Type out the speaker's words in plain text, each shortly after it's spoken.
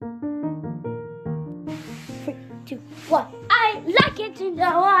2, 1. I like it to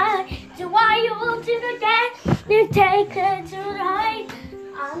know why you will do the dance. You take it to right.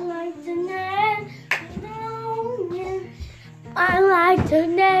 I like the name. I like the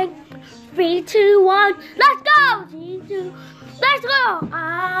name. 3, 2, 1. Let's go. 3, 2. Let's go.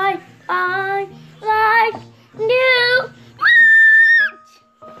 I like.